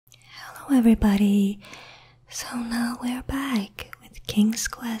everybody, so now we're back with King's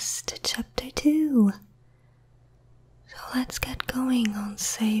Quest Chapter 2. So let's get going on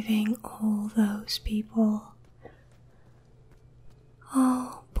saving all those people.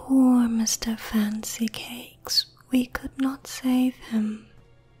 Oh, poor Mr. Fancy Cakes, we could not save him.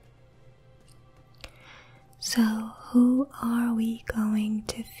 So who are we going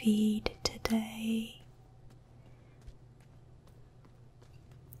to feed today?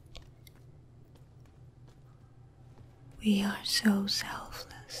 We are so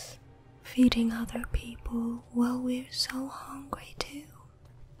selfless, feeding other people while we're so hungry too.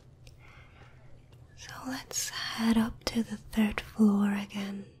 So let's head up to the 3rd floor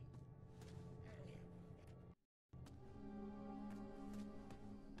again.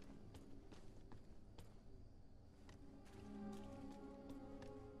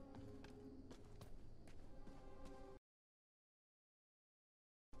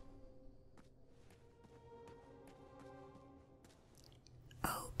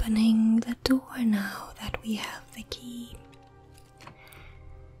 Opening the door now that we have the key.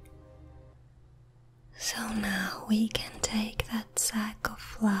 So now we can take that sack of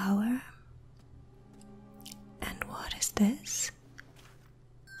flour. And what is this?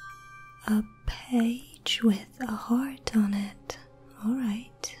 A page with a heart on it.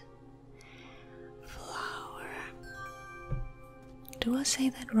 Alright. Flour. Do I say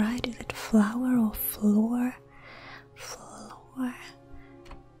that right? Is it flour or floor? Floor.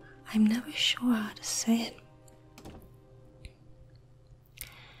 I'm never sure how to say it.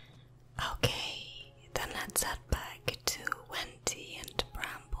 Okay, then let's head back to Wendy and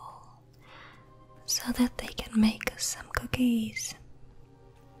Bramble so that they can make us some cookies.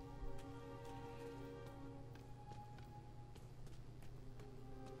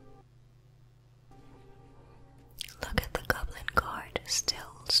 Look at the goblin guard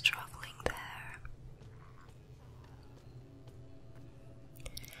still struggling there.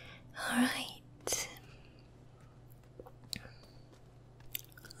 Alright,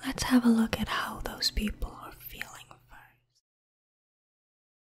 let's have a look at how those people are feeling first.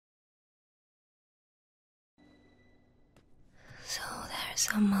 So there's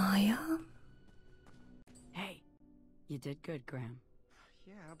Amaya. Hey, you did good, Graham.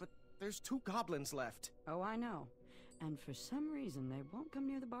 Yeah, but there's 2 goblins left. Oh, I know. And for some reason, they won't come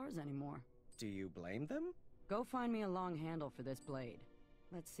near the bars anymore. Do you blame them? Go find me a long handle for this blade.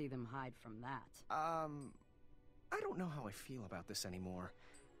 Let's see them hide from that. I don't know how I feel about this anymore.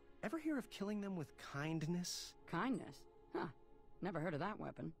 Ever hear of killing them with kindness? Kindness? Huh. Never heard of that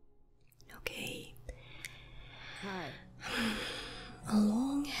weapon. Okay. Hi. A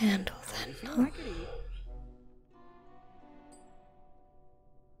long handle then, huh? I could eat.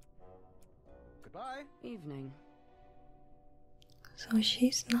 Goodbye. Evening. So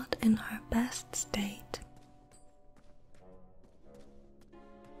she's not in her best state.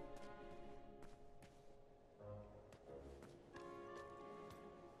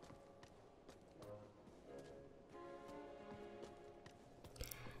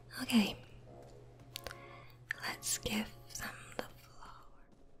 Okay, let's give them the flower.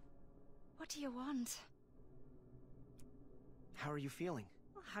 What do you want? How are you feeling?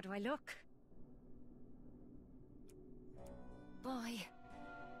 How do I look? Boy.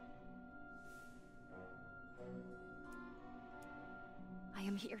 I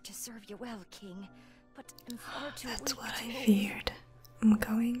am here to serve you well, King, but am far too That's weak what to I move. feared. I'm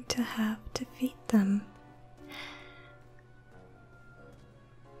going to have to feed them.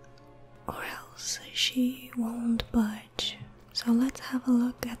 Or else she won't budge. So let's have a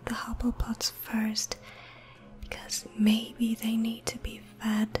look at the Hubblepots first, because maybe they need to be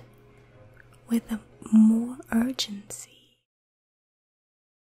fed with a more urgency.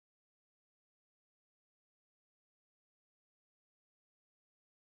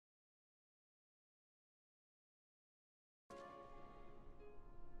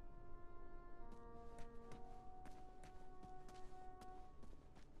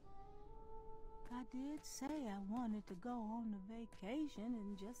 I did say I wanted to go on a vacation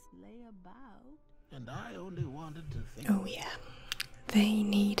and just lay about. And I only wanted to think. Oh yeah, they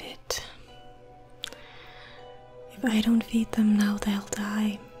need it. If I don't feed them now, they'll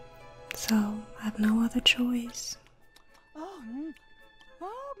die. So I have no other choice. Oh,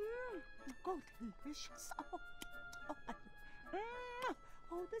 oh, delicious.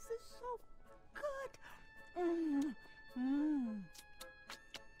 Oh, this is so good.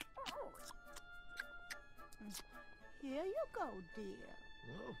 Here you go, dear.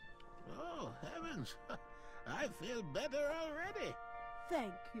 Oh, heavens. I feel better already.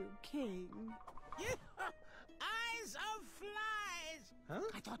 Thank you, King. Eyes of flies. Huh?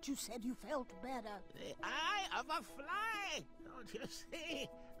 I thought you said you felt better. The eye of a fly! Don't you see?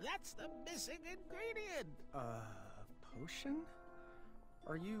 That's the missing ingredient. Potion?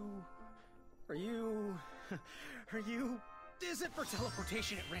 Are you... Is it for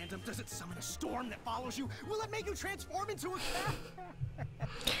teleportation at random? Does it summon a storm that follows you? Will it make you transform into a cat?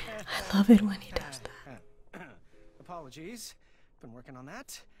 I love it when he does that. Apologies. Been working on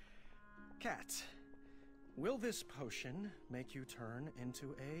that. Cat, will this potion make you turn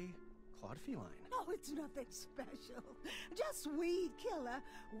into a clawed feline? No, it's nothing special. Just weed killer.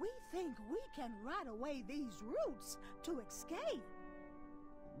 We think we can rot away these roots to escape.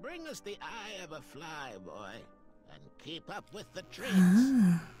 Bring us the eye of a fly, boy, and keep up with the trees.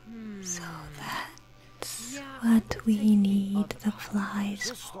 Ah, so that's what we need the flies Is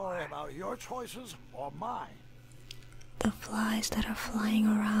this story about your choices or mine? The flies that are flying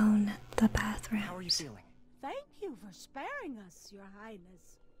around the bathrooms. How are you feeling? Thank you for sparing us, Your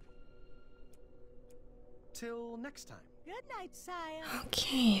Highness. Till next time. Good night, sire.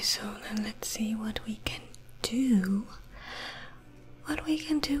 Okay, so then let's see what we can do. What we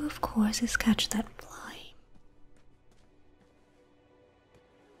can do, of course, is catch that fly.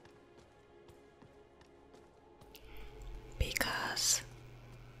 Because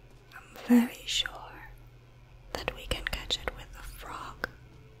I'm very sure that we can catch it with the frog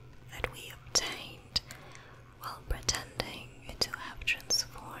that we obtained while pretending to have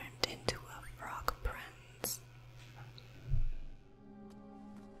transformed into a frog prince.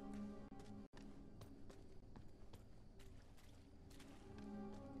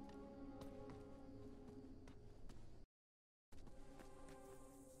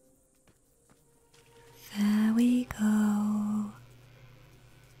 There we go.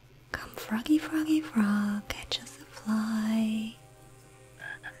 Come, froggy, froggy, frog, catch us a fly.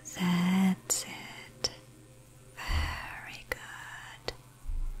 That's it. Very good.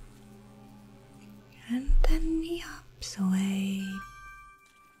 And then he hops away.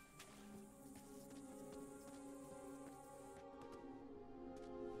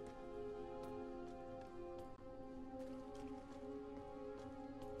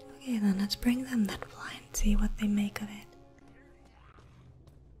 Okay, then let's bring them that fly and see what they make of it.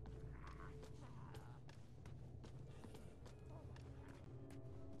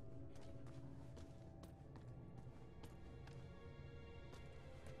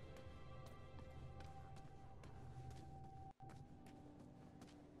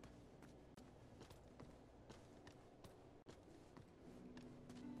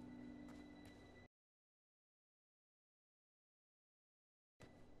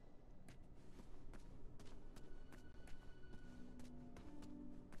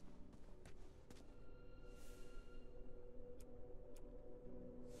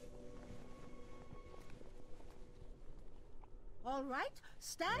 All right,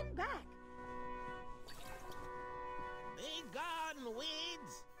 stand back. Be gone,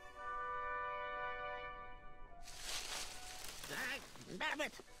 weeds! Damn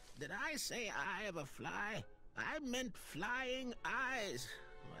it! Did I say eye of a fly? I meant flying eyes.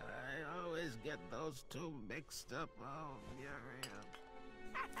 Well, I always get those two mixed up. Oh, Muriel.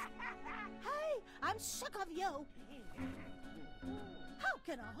 Hey, I'm sick of you. How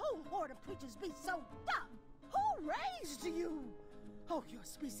can a whole horde of creatures be so dumb? Who raised you? Oh, your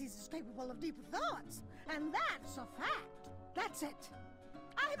species is capable of deeper thoughts, and that's a fact. That's it.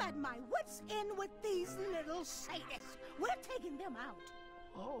 I'm at my wits' end with these little sadists. We're taking them out.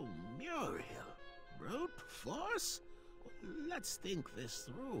 Oh, Muriel. Brute force? Let's think this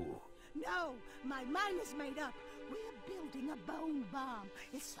through. No, my mind is made up. We're building a bone bomb.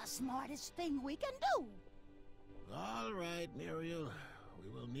 It's the smartest thing we can do. All right, Muriel.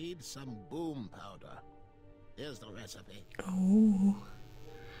 We will need some boom powder. Here's the recipe. Oh,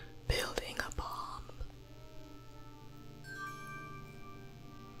 building a bomb.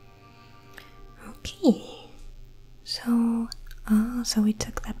 Okay, so we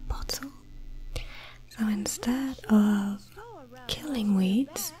took that bottle. So instead of killing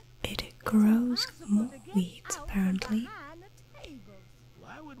weeds, it grows more weeds apparently.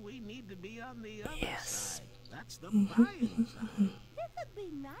 Why would we need to be on the other Yes. side? That's the buying side. It'd be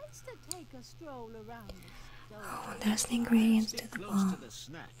nice to take a stroll around the stove. Oh, there's the ingredients to Stick the close bomb. to the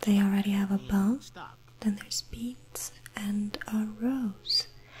snack. They already have a bomb. Stop. Then there's beans and a rose.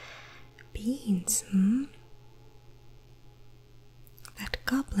 Beans, hmm? That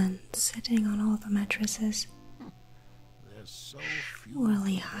goblin sitting on all the mattresses, There's so few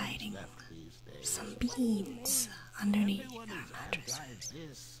surely things hiding left these days. some beans underneath Everyone their is mattresses. anti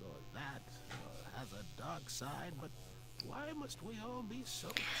this or that, or has a dark side, but Why must we all be so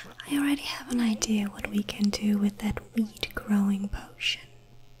trapped? I already have an idea what we can do with that wheat growing potion.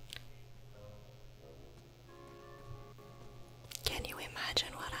 Can you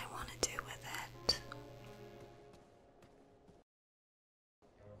imagine what I want to do with it?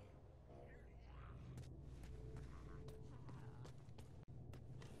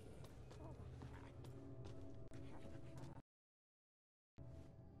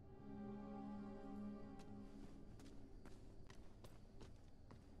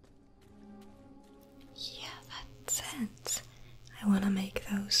 Yeah, that's it. I want to make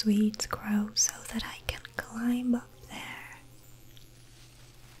those weeds grow so that I can climb up there.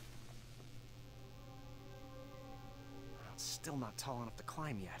 It's still not tall enough to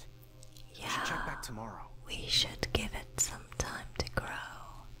climb yet. Yeah, I should check back tomorrow. we should give it some time to grow.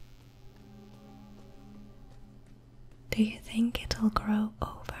 Do you think it'll grow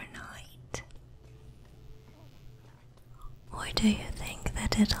overnight? Or do you think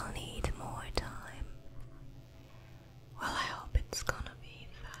that it'll need more time? Well, I hope it's gonna be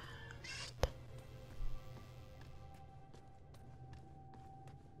fast.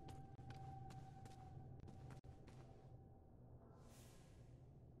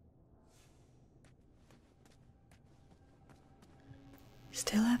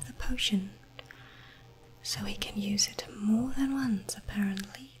 Still have the potion, so we can use it more than once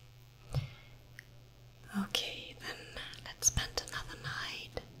apparently. Okay, then let's spend another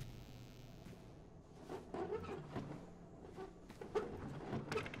night.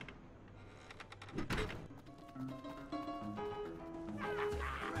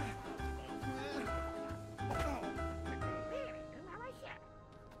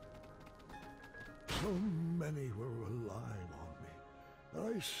 So many were relying on me,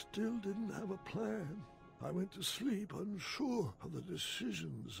 and I still didn't have a plan. I went to sleep unsure of the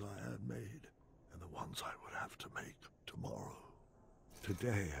decisions I had made, and the ones I would have to make tomorrow.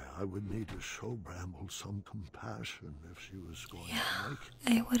 Today, I would need to show Bramble some compassion if she was going to make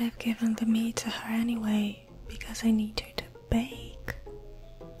it. I would have given the meat to her anyway, because I need her to bake.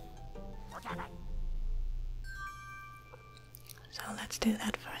 So let's do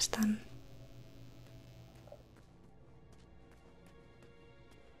that first then.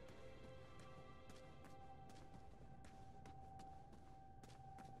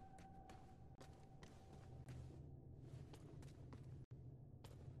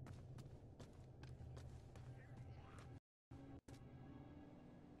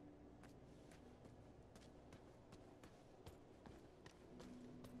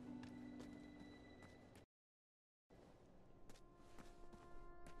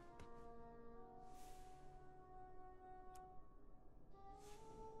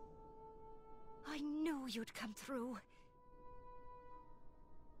 I knew you'd come through.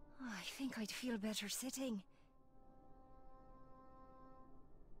 I think I'd feel better sitting.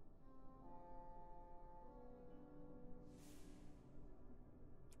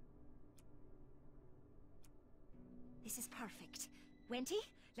 This is perfect. Wenty,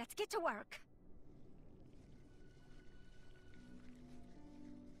 let's get to work.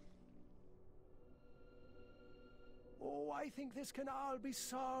 Oh, I think this can all be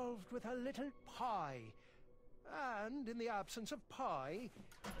solved with a little pie. And in the absence of pie,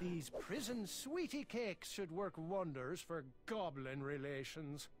 these prison sweetie cakes should work wonders for goblin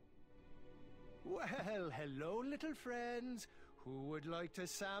relations. Well, hello, little friends. Who would like to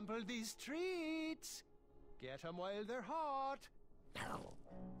sample these treats? Get 'em while they're hot.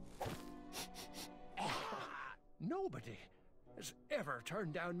 Nobody has ever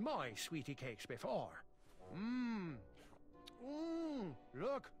turned down my sweetie cakes before.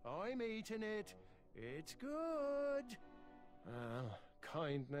 Look, I'm eating it. It's good. Well,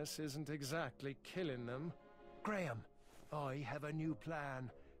 kindness isn't exactly killing them. Graham, I have a new plan.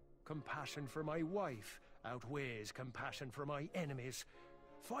 Compassion for my wife outweighs compassion for my enemies.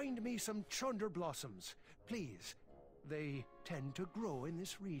 Find me some Chunder Blossoms, please. They tend to grow in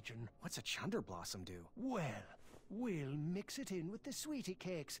this region. What's a Chunder Blossom do? Well, we'll mix it in with the sweetie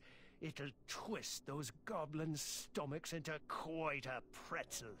cakes. It'll twist those goblins' stomachs into quite a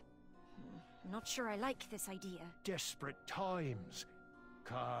pretzel. Not sure I like this idea. Desperate times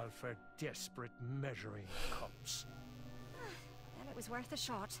call for desperate measuring cups. Well, it was worth a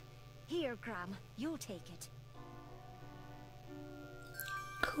shot. Here, Graham, you'll take it.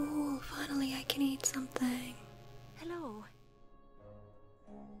 Cool, finally I can eat something. Hello.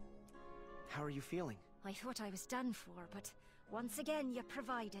 How are you feeling? I thought I was done for, but once again you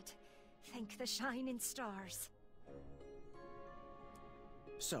provided. Thank the shining stars.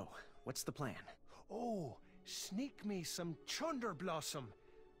 So, what's the plan? Oh, sneak me some Chunder Blossom.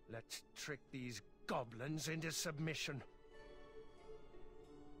 Let's trick these goblins into submission.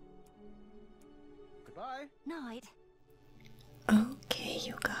 Goodbye. Night. Okay,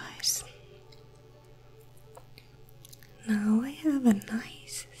 you guys. Now I have a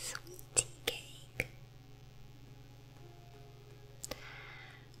nice sweetie cake.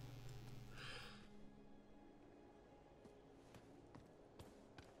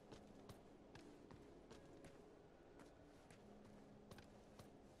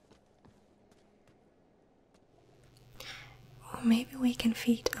 Or maybe we can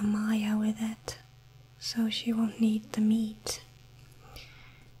feed Amaya with it, so she won't need the meat.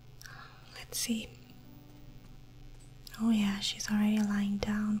 Let's see. Oh yeah, she's already lying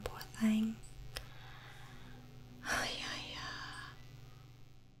down, poor thing. Ay, ay,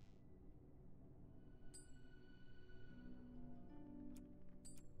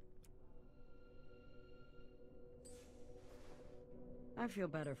 I feel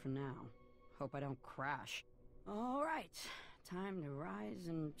better for now. Hope I don't crash. All right, time to rise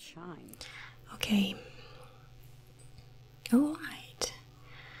and shine. Okay. Alright.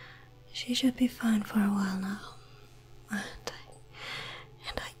 She should be fine for a while now.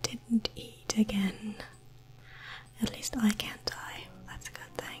 And I didn't eat again. At least I can't die. That's a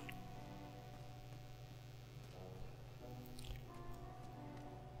good thing.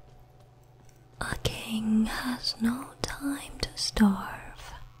 A king has no time to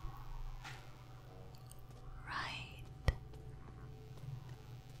starve. Right.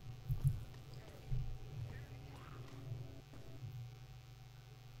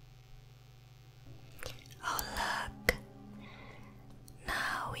 Oh look.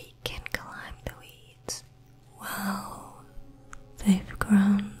 Now we can climb the weeds. Wow. They've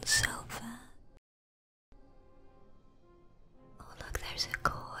grown so fast. Oh look, there's a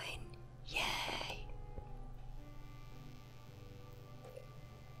coin. Yay.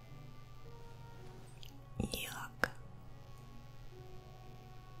 Yuck.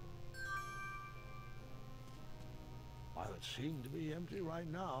 While it seemed to be empty right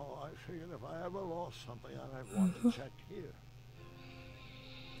now, I figured if I ever lost something, I'd want to check here.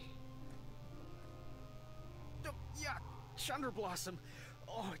 Oh, yuck! Chunder Blossom.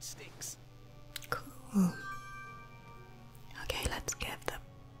 Oh, it stinks. Cool. Okay, let's give the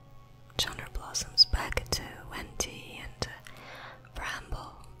Chunder Blossoms back to Wendy and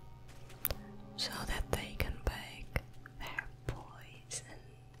Bramble so that they can bake their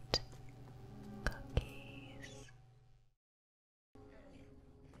poisoned cookies.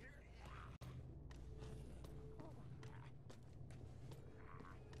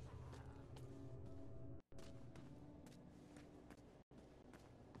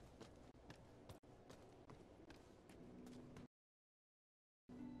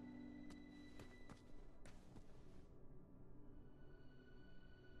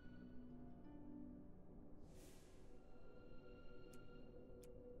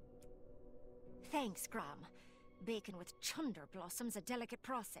 Thanks, Graham. Baking with Chunder Blossom's a delicate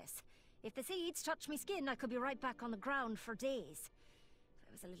process. If the seeds touch me skin, I could be right back on the ground for days. If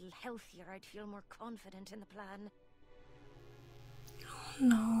I was a little healthier, I'd feel more confident in the plan. Oh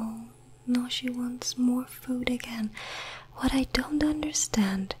no. No, she wants more food again. What I don't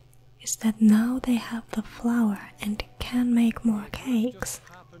understand is that now they have the flour and can make more cakes. Just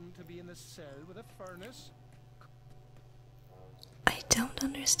happened to be in a cell with a furnace. I don't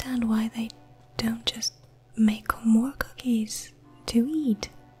understand why they don't just make more cookies to eat.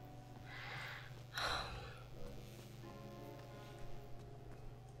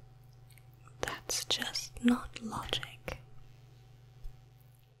 That's just not logic.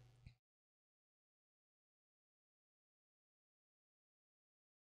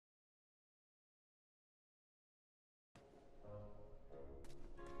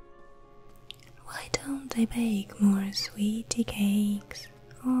 Why don't they bake more sweetie cakes?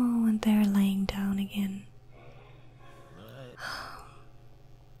 Oh, and they're laying down again.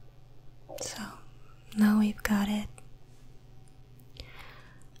 So, now we've got it.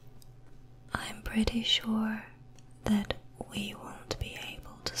 I'm pretty sure that we won't be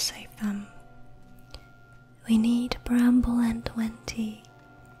able to save them. We need Bramble and Wendy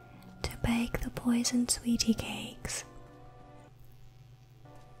to bake the poisoned sweetie cakes.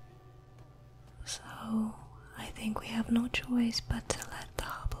 So, I think we have no choice but to let the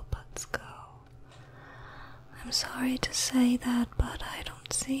Hubbleputs go. I'm sorry to say that, but I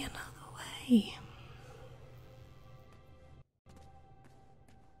don't see another way.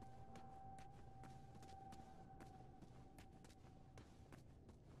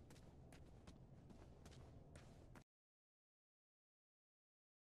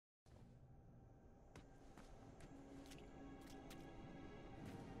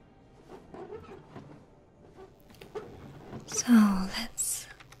 So let's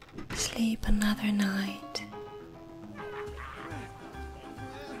sleep sleep another night.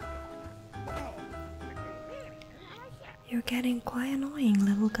 You're getting quite annoying,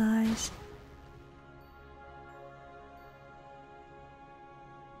 little guys.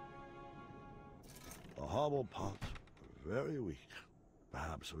 The hobble pots are very weak.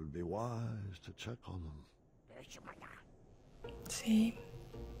 Perhaps it would be wise to check on them. See?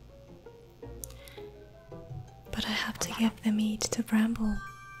 But I have to give the meat to Bramble.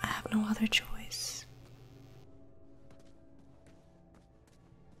 I have no other choice.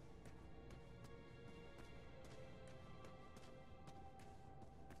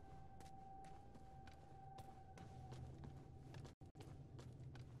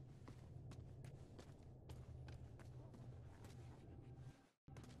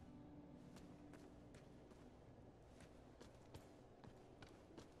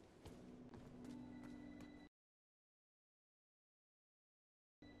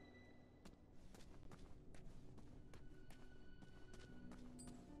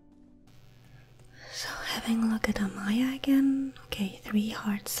 So having a look at Amaya again. Okay, 3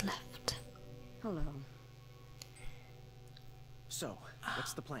 hearts left. Hello. So,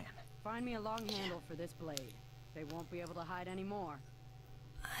 what's the plan? Find me a long handle for this blade. They won't be able to hide anymore.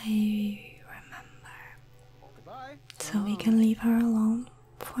 I remember. Goodbye. So we can leave her alone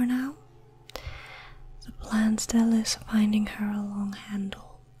for now. The plan still is finding her a long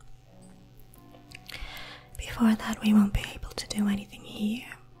handle. Before that we won't be able to do anything here.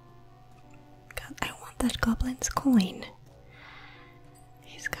 God, I want that goblin's coin.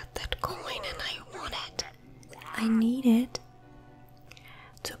 He's got that coin and I want it. I need it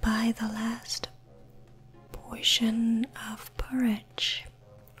to buy the last portion of porridge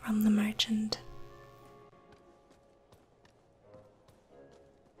from the merchant.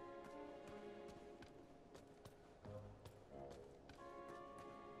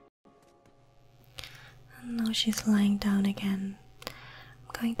 And now she's lying down again.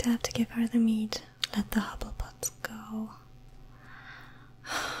 I'm going to have to give her the meat. Let the Hubbleputs go.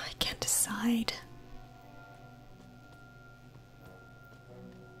 I can't decide.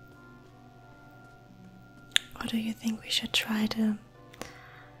 Or do you think we should try to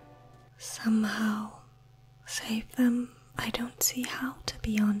somehow save them? I don't see how, to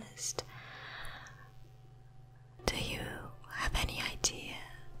be honest. Do you have any idea?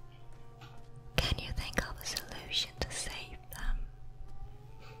 Can you think of a solution to save them?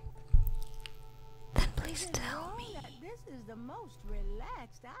 Then please tell me. This is the most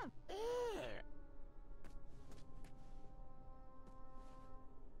relaxed I've...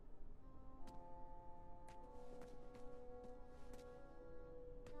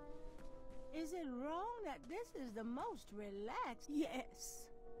 Is it wrong that this is the most relaxed? Yes.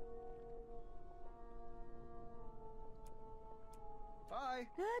 Bye.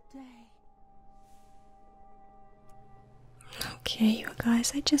 Good day. Okay, you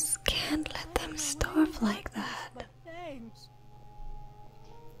guys, I just can't let them starve like that. But thanks.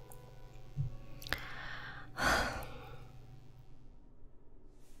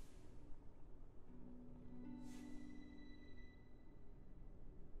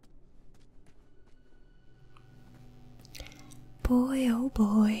 Boy, oh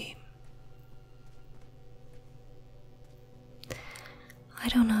boy. I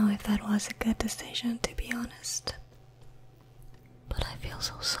don't know if that was a good decision, to be honest. But I feel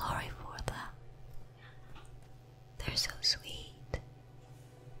so sorry for them. They're so sweet.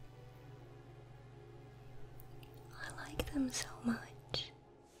 I like them so much.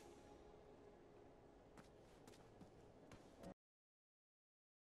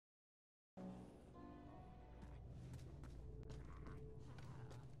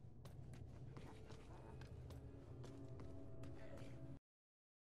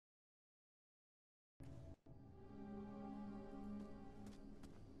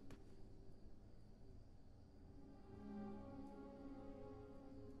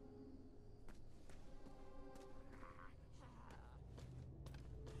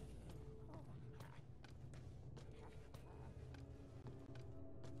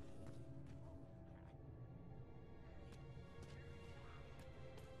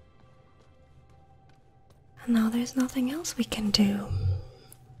 And now there's nothing else we can do.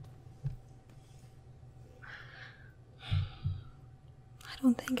 I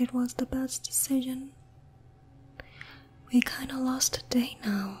don't think it was the best decision. We kinda lost a day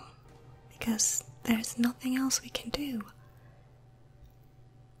now, because there's nothing else we can do.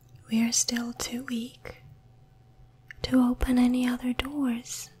 We are still too weak to open any other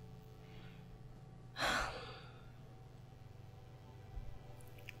doors.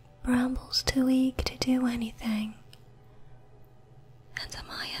 Bramble's too weak to do anything. and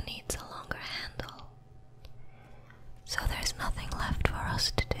Amaya needs a longer handle. So there's nothing left for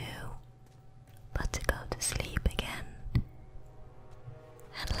us to do but to go to sleep again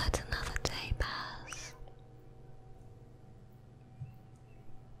and let another day pass.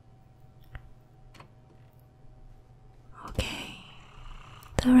 Okay,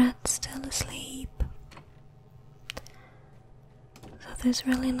 the rat's still asleep, so there's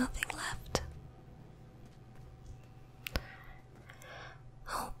really nothing left.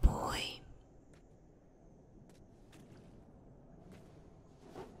 Oh boy.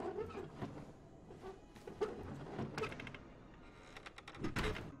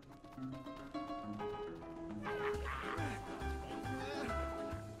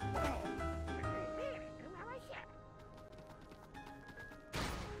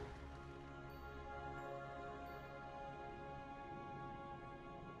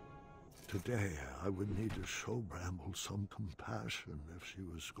 Today, I would need to show Bramble some compassion if she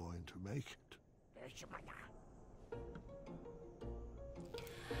was going to make it.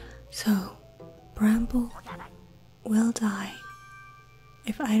 So, Bramble will die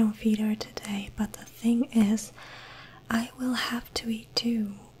if I don't feed her today, but the thing is, I will have to eat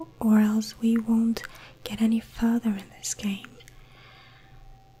too, or else we won't get any further in this game.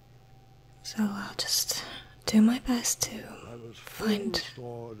 So I'll just do my best to find...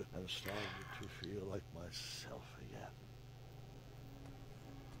 restored and started to feel like myself again.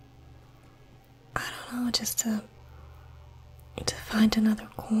 I don't know, just to find another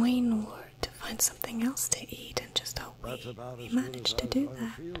coin or to find something else to eat, and just hope we manage to do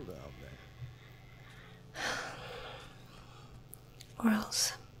that. Or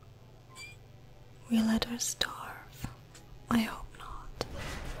else we let her starve. I hope not.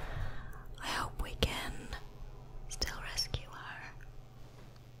 I hope we can still rescue her.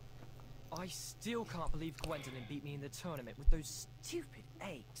 I still can't believe Gwendolyn beat me in the tournament with those stupid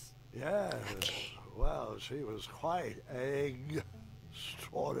eggs. Yes, Okay. well, she was quite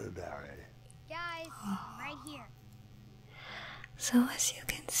extraordinary. Guys, right here. So as you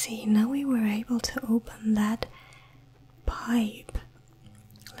can see, now we were able to open that pipe.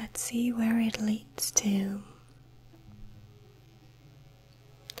 Let's see where it leads to.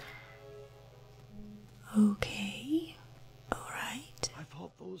 Okay, alright. I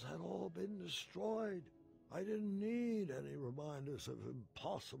thought those had all been destroyed. I didn't need any reminders of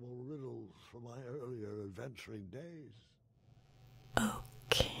impossible riddles from my earlier adventuring days.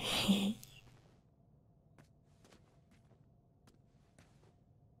 Okay.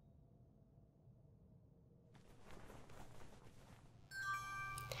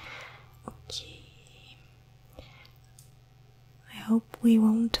 I hope we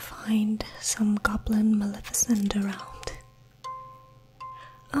won't find some goblin maleficent around.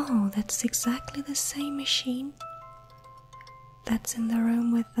 Oh, that's exactly the same machine that's in the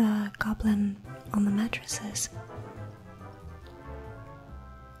room with the goblin on the mattresses.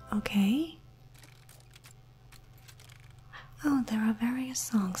 Okay. Oh, there are various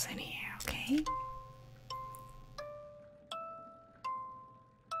songs in here, okay?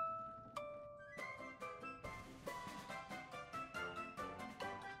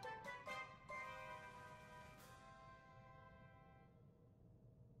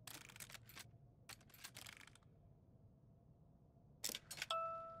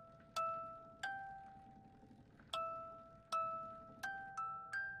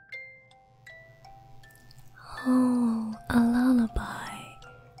 Oh, a lullaby.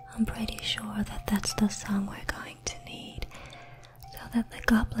 I'm pretty sure that that's the song we're going to need, so that the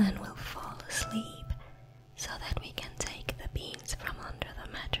goblin will fall asleep, so that we can take the beans from under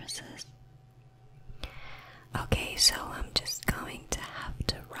the mattresses. Okay, so I'm just going to have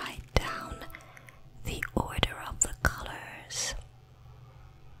to write down the order of the colors.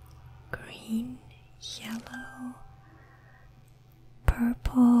 Green, yellow,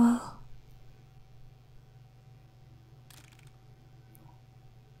 purple,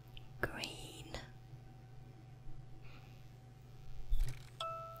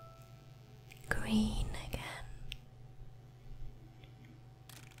 green again,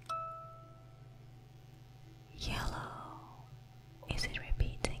 yellow. Is it repeating?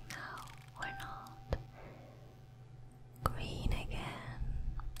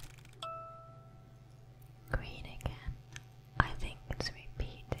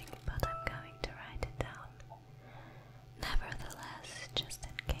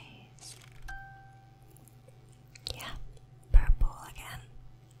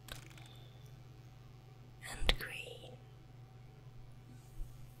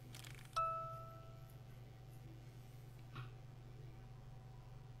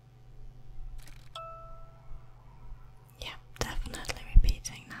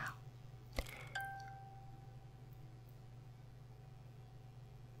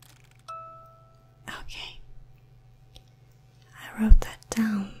 Okay. I wrote that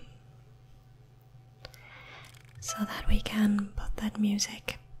down so that we can put that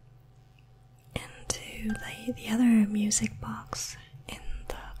music into the other music box in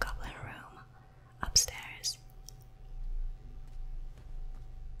the goblin room upstairs.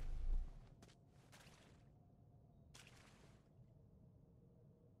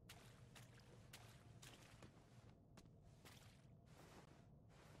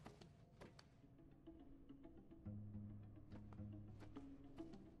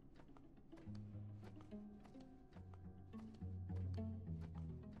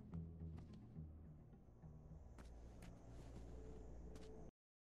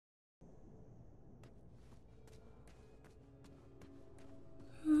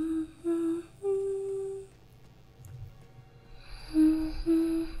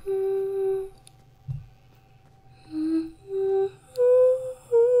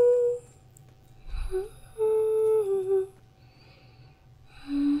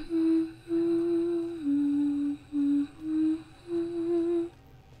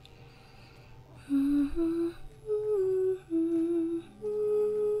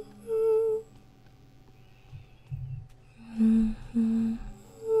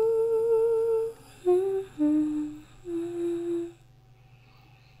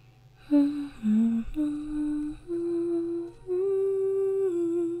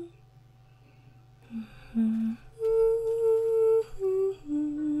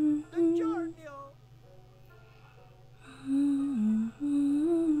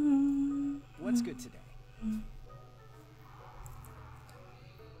 What's good today?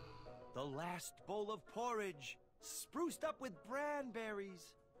 The last bowl of porridge, spruced up with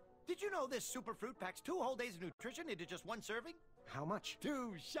branberries. Did you know this superfruit packs 2 whole days of nutrition into just 1 serving? How much?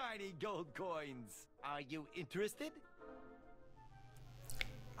 2 shiny gold coins. Are you interested?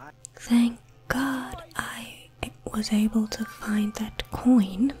 Thank God I was able to find that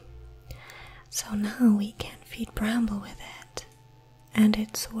coin. So now we can feed Bramble with it. And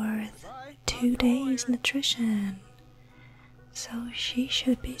it's worth 2 days nutrition. So she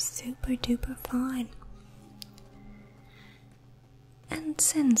should be super duper fine. And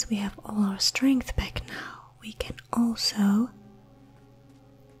since we have all our strength back now, we can also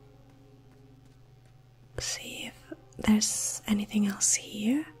see if there's anything else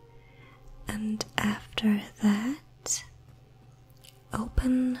here. And after that,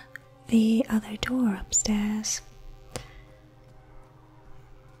 open the other door upstairs.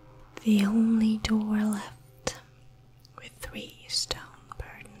 The only door left with 3 stone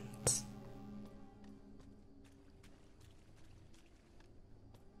burdens.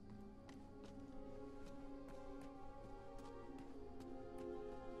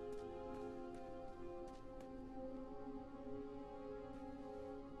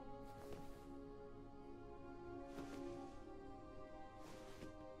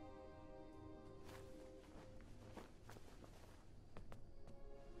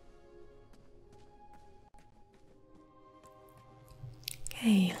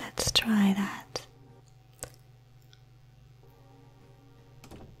 Okay, let's try that.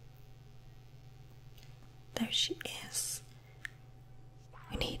 There she is.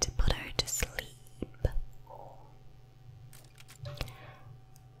 We need to put her to sleep.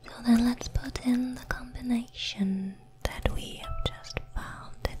 So then let's put in the combination that we have just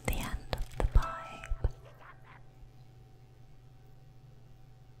found at the end of the pipe.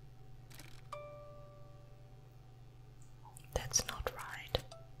 That's not right.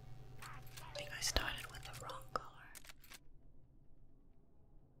 I think I started with the wrong color.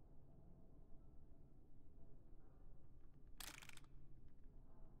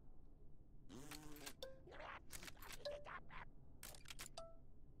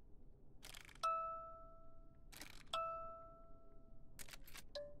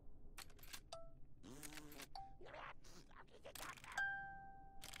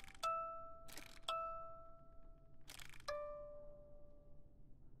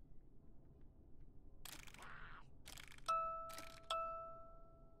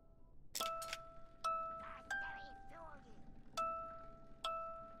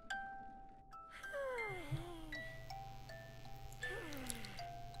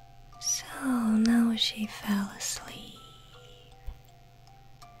 So now she fell asleep.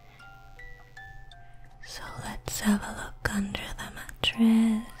 So let's have a look under the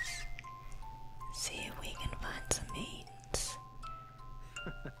mattress. See if we can find some beans.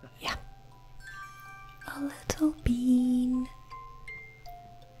 Yeah. A little bean.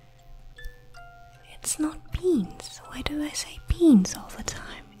 It's not beans. Why do I say beans all the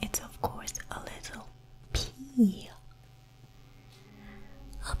time? It's of course a little pea.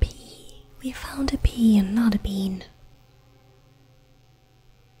 A pea. We found a pea and not a bean.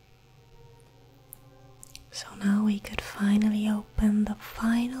 So now we could finally open the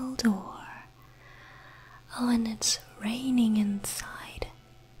final door. Oh, and it's raining inside.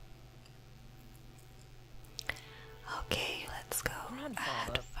 Okay, let's go ahead Do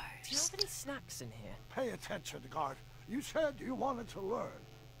you have first. any snacks in here? Pay attention, guard. You said you wanted to learn.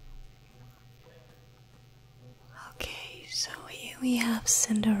 Okay, so here we have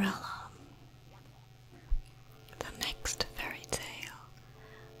Cinderella. The next fairy tale.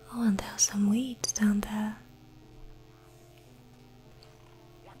 Oh, and there's some weeds down there.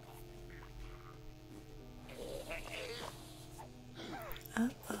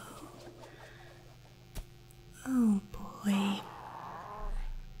 Uh-oh. Oh boy.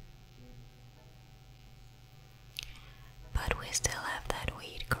 But we still have that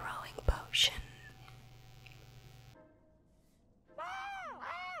weed growing potion.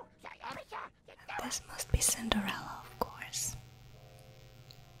 This must be Cinderella, of course.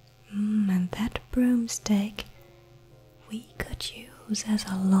 And that broomstick we could use as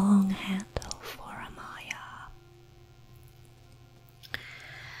a long handle for Amaya.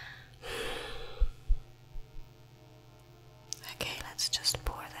 Okay, let's just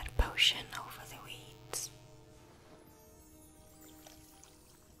pour that potion over the weeds.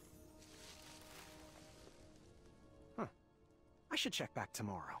 I should check back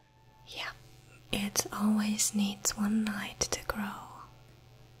tomorrow. Yeah, it always needs one night to grow.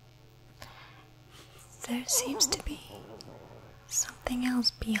 There seems to be something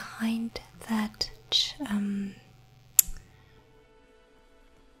else behind that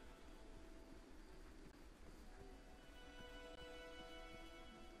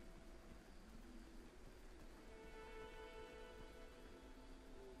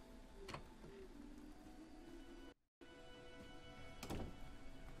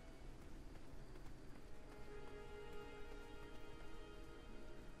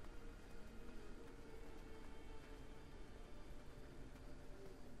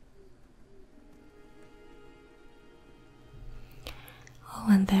oh,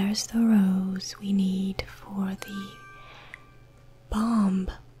 and there's the rose we need for the bomb.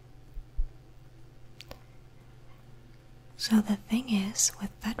 So the thing is with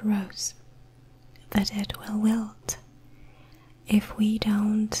that rose that it will wilt if we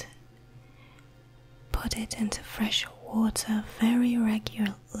don't put it into fresh water very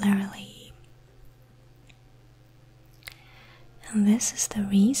regularly. And this is the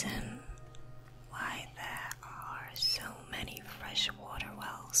reason why there are so many freshwater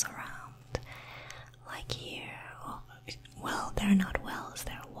wells around. Like here, well, they're not wells,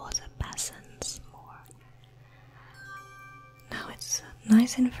 they're water basins more. Now it's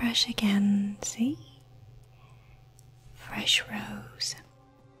nice and fresh again, see? Fresh rose.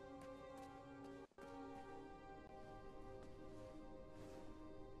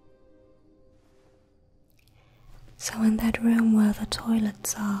 So in that room where the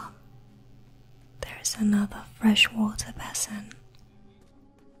toilets are, there is another freshwater basin.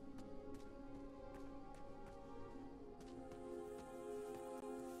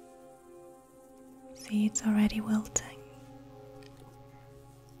 See, it's already wilting.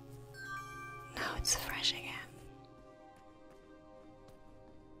 Now it's fresh again.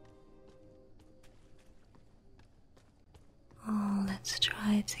 Oh, let's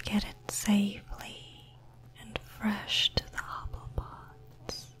try to get it safely and fresh to the hopple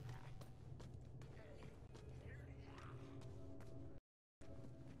pots.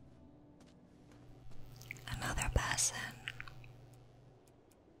 Another basin.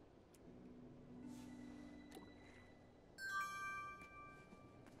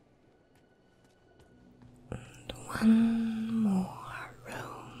 And one more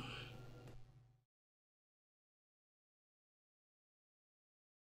room.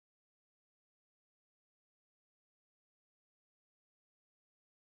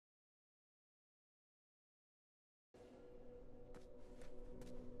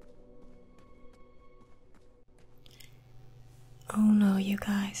 Oh no, you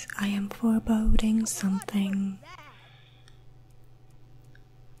guys, I am foreboding something.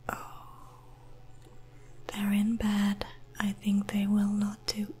 Oh, they're in bed. I think they will not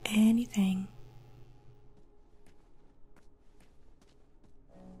do anything.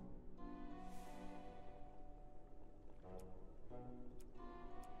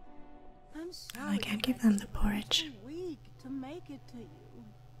 I'm sorry. I can't give them the porridge. I'm too weak to make it to you.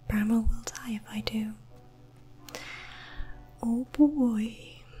 Bramble will die if I do. Oh boy.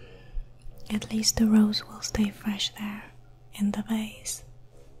 At least the rose will stay fresh there, in the vase.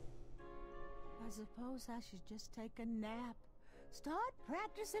 I suppose I should just take a nap Start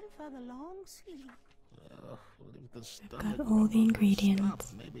practicing for the long sleep. Well, if the I've stomach got all the rumble ingredients.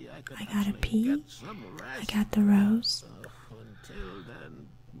 stopped, maybe I could I got a actually pea. get some I rest. got the rose. Until then,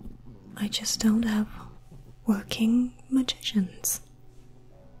 I just don't have working magicians.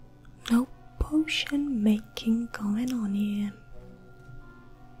 No potion making going on here.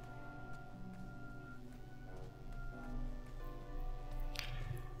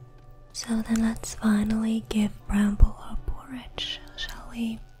 So then let's finally give Bramble her porridge, shall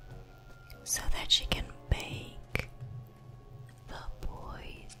we? So that she can bake the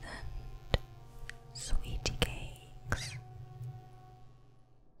poisoned sweetie cakes.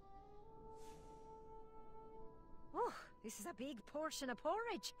 Oh, this is a big portion of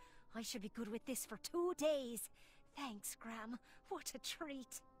porridge. I should be good with this for 2 days. Thanks, Gram. What a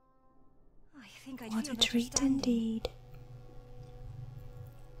treat. I think I'd What feel a better treat standing. indeed.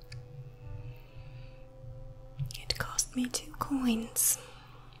 It cost me 2 coins.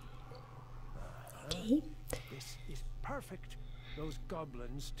 Okay. This is perfect. Those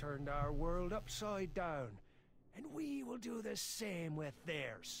goblins turned our world upside down, and we will do the same with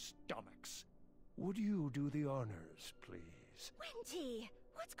their stomachs. Would you do the honors, please? Wenty,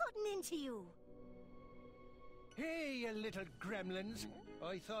 what's gotten into you? Hey, you little gremlins.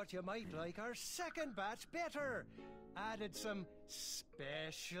 I thought you might like our second batch better. Added some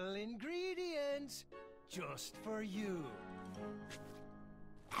special ingredients just for you.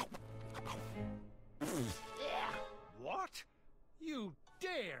 What? You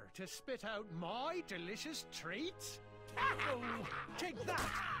dare to spit out my delicious treats? Oh, take that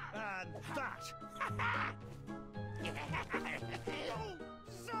and that. Oh,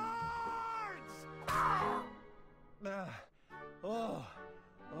 swords! Oh,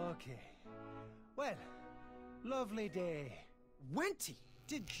 okay. Well, lovely day. Wenty,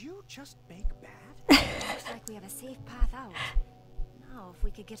 did you just bake bad? Looks like we have a safe path out. Now, if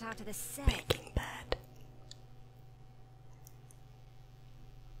we could get out of this cell. Baking bad.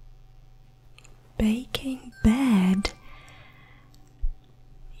 Baking bad.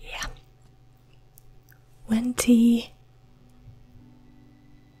 Yeah. Wenty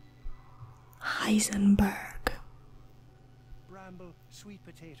Heisenberg. Bramble, sweet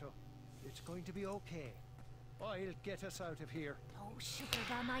potato. It's going to be okay. I'll get us out of here. Oh,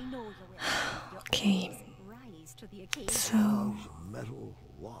 Sugargum, I know you will. Okay. Rise to the occasion. So, A metal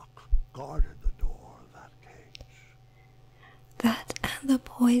lock guarded the door of that cage. that and the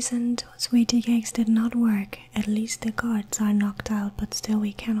poisoned sweetie cakes did not work. At least the guards are knocked out, but still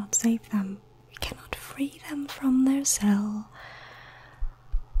we cannot save them. We cannot free them from their cell.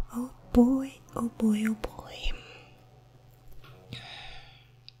 Oh boy, oh boy, oh boy.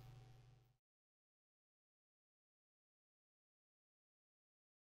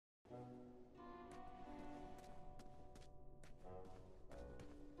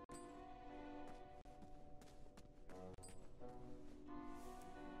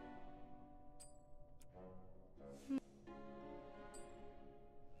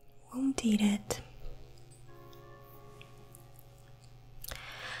 Won't eat it.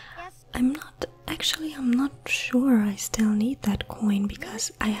 I'm not sure I still need that coin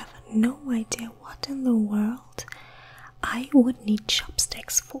because I have no idea what in the world I would need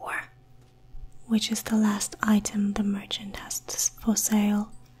chopsticks for, which is the last item the merchant has for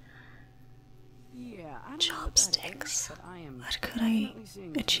sale. Yeah, I don't Chopsticks. know what, that is, but I am What could I definitely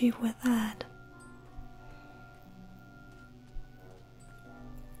seeing achieve with that?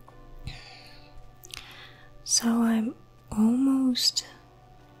 So I'm almost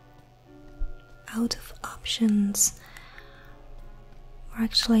out of options. Or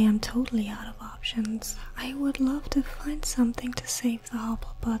actually, I'm totally out of options. I would love to find something to save the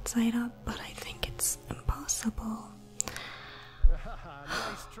Hopplepot side up, but I think it's impossible.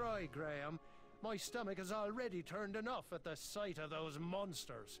 Nice try, Graham. My stomach has already turned enough at the sight of those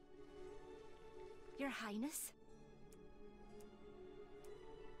monsters. Your Highness,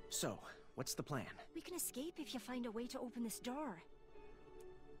 So, what's the plan? we can escape if you find a way to open this door.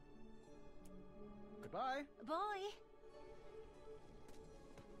 Goodbye. Bye.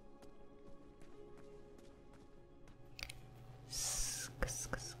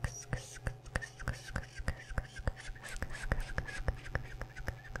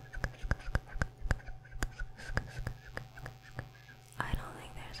 I don't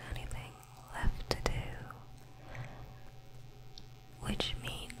think there's anything left to do, which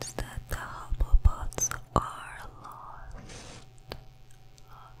means that the Hopplepots are lost.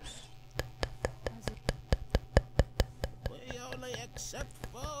 we only accept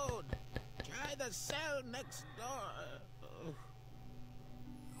food. Try the cell next door.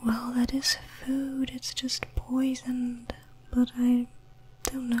 Well, that is food, it's just poisoned. but I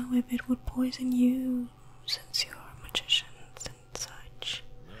don't know if it would poison you since you're magicians and such.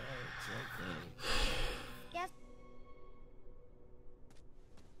 No, it's okay. Yes.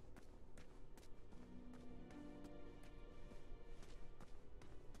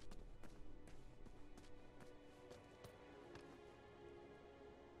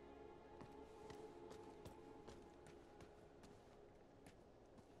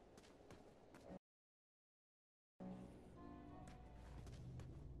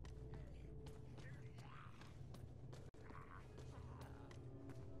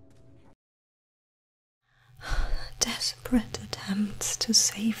 Desperate attempts to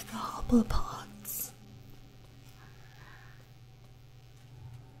save the Hobblepots.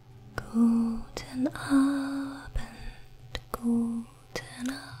 Guten Abend, gute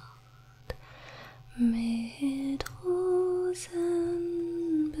Nacht, mit Rosen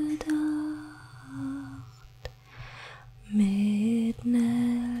bedacht, mit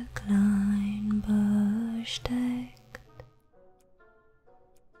Nelklein besteckt.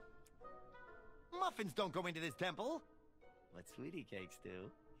 Muffins don't go into this temple. What sweetie cakes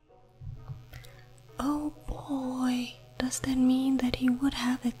do. Oh boy, does that mean that he would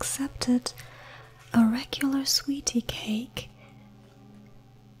have accepted a regular sweetie cake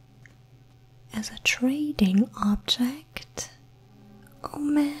as a trading object? Oh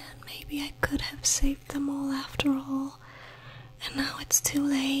man, maybe I could have saved them all after all, and now it's too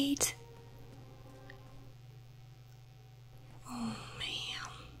late. Oh man.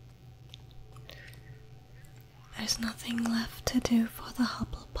 There's nothing left to do for the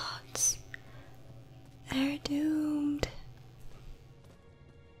Hubblepots. They're doomed.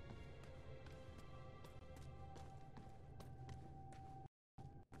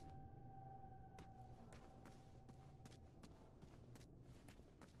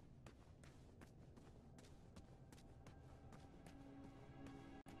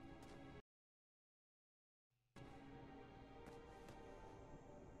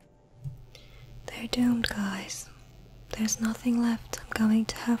 They're doomed, guys. There's nothing left. I'm going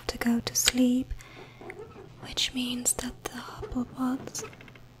to have to go to sleep, which means that the Hubblepots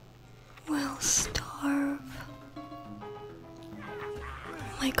will starve.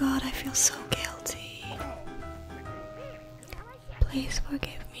 Oh my god, I feel so guilty. Please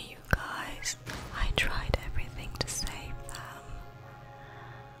forgive me, you guys. I tried everything to save them.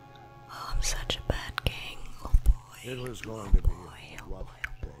 Oh, I'm such a bad king. Oh boy. It was going to be a rough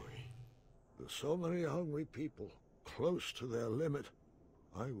day. With so many hungry people close to their limit,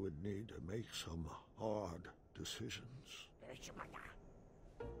 I would need to make some hard decisions.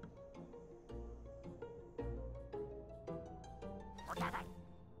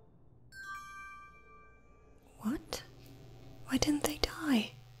 What? Why didn't they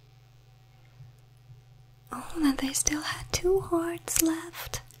die? Oh, then they still had 2 hearts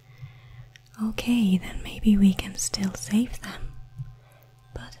left. Okay, then maybe we can still save them.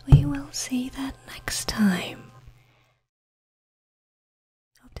 But we will see that next time.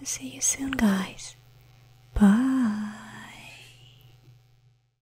 Hope to see you soon, guys.